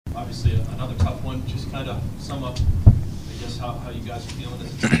Obviously, another tough one. Just kind of sum up, I guess, how you guys are feeling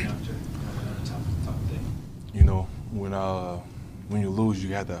as a team after another tough day. You know, when you lose,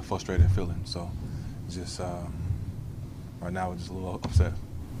 you have that frustrated feeling. So, just right now, we're just a little upset.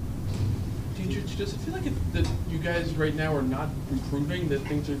 Deatrich, does it feel like that you guys right now are not improving, that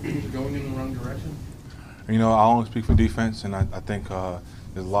things are going in the wrong direction? You know, I only speak for defense, and I think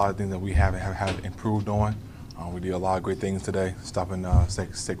there's a lot of things that we have improved on. We did a lot of great things today, stopping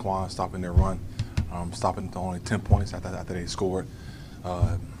Saquon, stopping their run, stopping to only 10 points after they scored.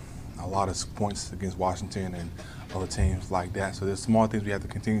 A lot of points against Washington and other teams like that. So there's small things we have to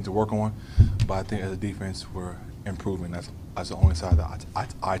continue to work on, but I think as a defense, we're improving. That's the only side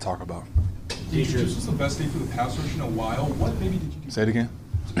that I talk about. Deatrich, this was the best day for the pass rush in a while. What maybe did you do? Say it again?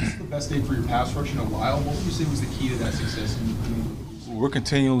 This is the best day for your pass rush in a while. What would you say was the key to that success? We're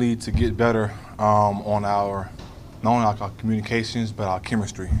continually to get better on not only our communications, but our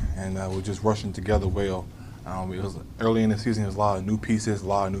chemistry, and we're just rushing together well. It was early in the season, there's a lot of new pieces, a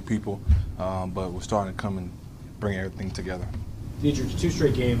lot of new people, but we're starting to come and bring everything together. Deatrich, 2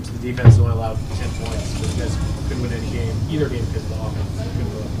 straight games, the defense only allowed 10 points, so you guys couldn't win any game, either game because of the offense,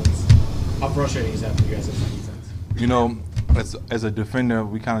 couldn't win points. How frustrating is that for you guys as a defense? You know, as a defender,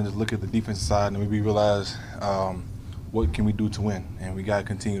 we kind of just look at the defensive side and we realize what can we do to win, and we got to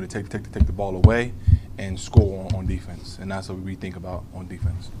continue to take the ball away and score on defense, and that's what we think about on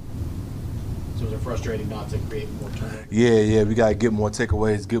defense. So is it frustrating not to create more turnovers? Yeah, we got to get more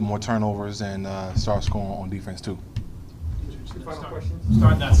takeaways, get more turnovers, and start scoring on defense too. Final question.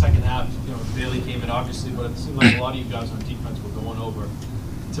 Starting that second half, Bailey came in obviously, but it seemed like a lot of you guys on defense were going over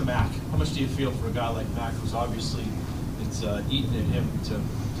to Mac. How much do you feel for a guy like Mac, who's obviously it's eaten at him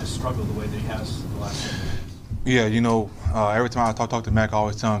to struggle the way that he has the last 7 games? Yeah, you know, every time I talk to Mac, I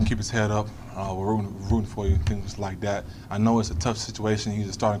always tell him keep his head up. We're rooting for you, things like that. I know it's a tough situation. He's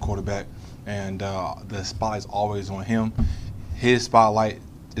a starting quarterback, and the spotlight is always on him. His spotlight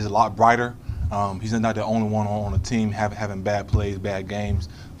is a lot brighter. He's not the only one on the team having bad plays, bad games,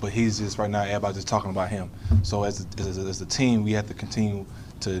 but he's just right now everybody's just talking about him. So as a team, we have to continue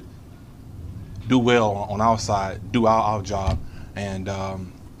to do well on our side, do our job, and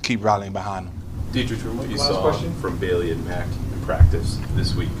keep rallying behind them. Deatrich, from what you Last saw question. from Bailey and Mac in practice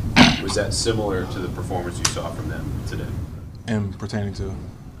this week, was that similar to the performance you saw from them today? And pertaining to,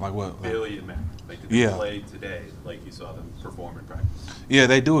 like what? Bailey and Mac, like did they play today like you saw them perform in practice? Yeah,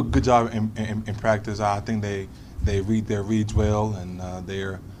 they do a good job in practice. I think they read their reads well, and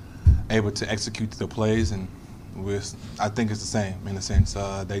they're able to execute the plays, and I think it's the same in a sense.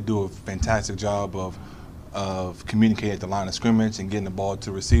 They do a fantastic job of communicating at the line of scrimmage and getting the ball to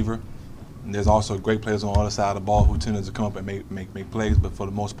the receiver. And there's also great players on the other side of the ball who tend to come up and make plays, but for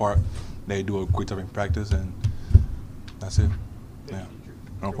the most part, they do a great job in practice, and that's it. Yeah,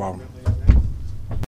 no problem.